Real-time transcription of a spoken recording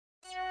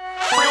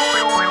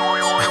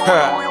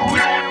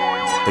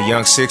The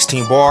young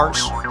 16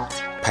 bars,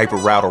 paper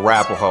route or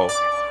Arapahoe.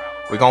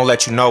 We gonna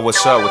let you know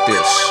what's up with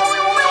this.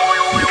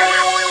 Paper route,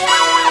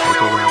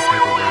 paper route,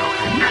 paper route.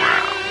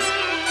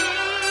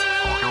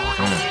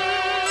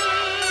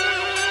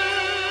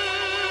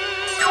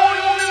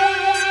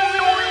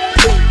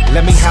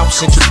 Let me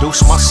house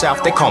introduce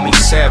myself, they call me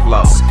SEV.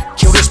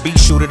 Kill this beat,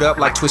 shoot it up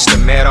like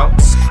Twisted Meadow.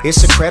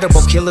 It's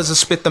incredible, killers will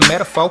spit the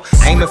metaphor.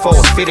 Aiming for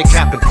a fitted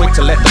cap and quick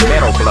to let the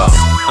metal blow.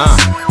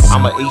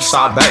 I'm a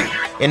Eastside baby.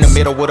 In the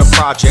middle with the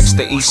projects,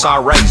 the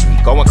Eastside raised me.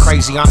 Going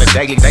crazy on the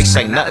daily, they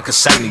say nothing could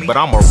save me. But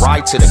I'ma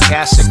ride to the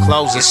casket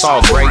close, it's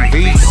all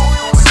gravy.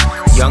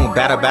 Young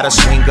batter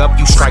swing up,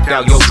 you strike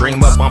out your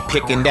dream up. I'm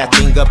picking that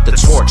thing up, the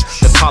torch.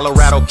 The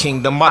Colorado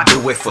Kingdom, I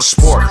do it for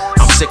sport.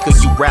 I'm sick of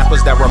you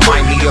rappers that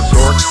remind me of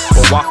dorks,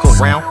 or walk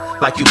around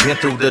like you've been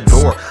through the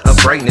door of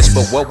greatness.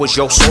 But what was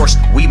your source?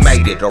 We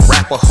made it, a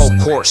Arapahoe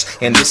course,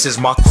 and this is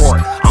my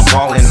court. I'm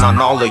balling on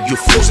all of you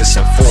fools that's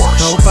in force.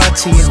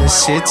 Nobody in the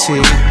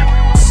city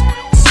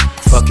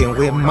fucking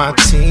with my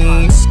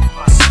team.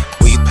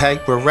 We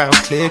paper out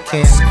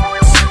clicking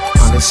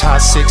on this hot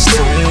 16.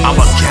 I'm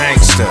a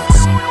gangster.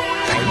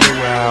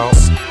 Paper out.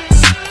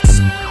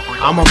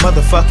 I'm a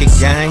motherfucking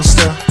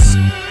gangster.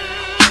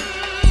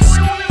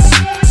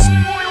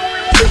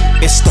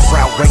 It's the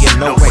route way and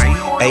no way.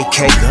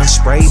 AK gun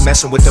spray,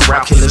 messing with the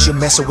rap killers, you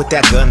messing with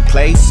that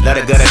gunplay. Let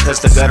it gutter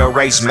cause the gutter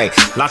raised me.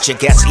 Launch your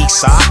gats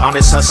east side, on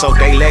this hustle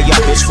daily. Y'all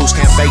bitch fools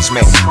can't face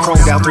me.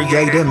 Chromed out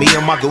 380, me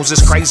and my goons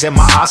is crazy.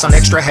 My eyes on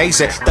extra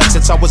hazy. Thought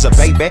since I was a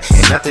baby,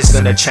 and nothing's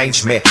gonna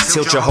change me.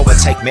 Till Jehovah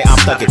take me,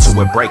 I'm thugging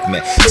to it, break me.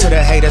 To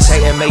the haters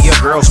hating me, your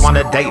girls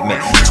wanna date me.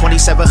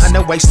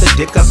 2700 ways to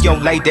dick up your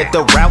lady.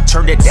 The route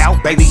turned it out,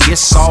 baby,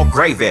 it's all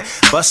gravy.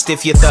 Bust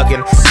if you're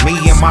thugging, me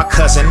and my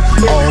cousin,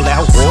 all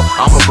out war.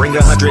 I'ma bring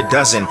 100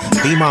 dozen.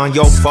 Beam on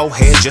your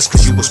forehead just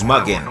cause you was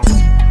mugging.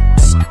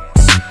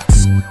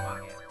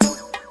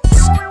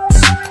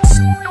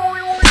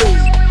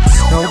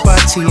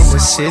 Nobody in the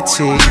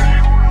city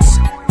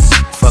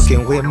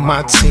fucking with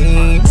my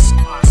team.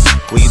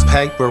 We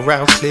paper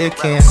out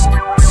clicking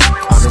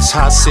on this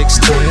hot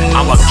 16.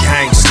 I'm a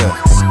gangster.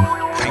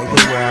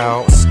 Paper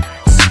out.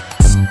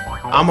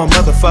 I'm a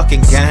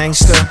motherfucking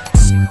gangster.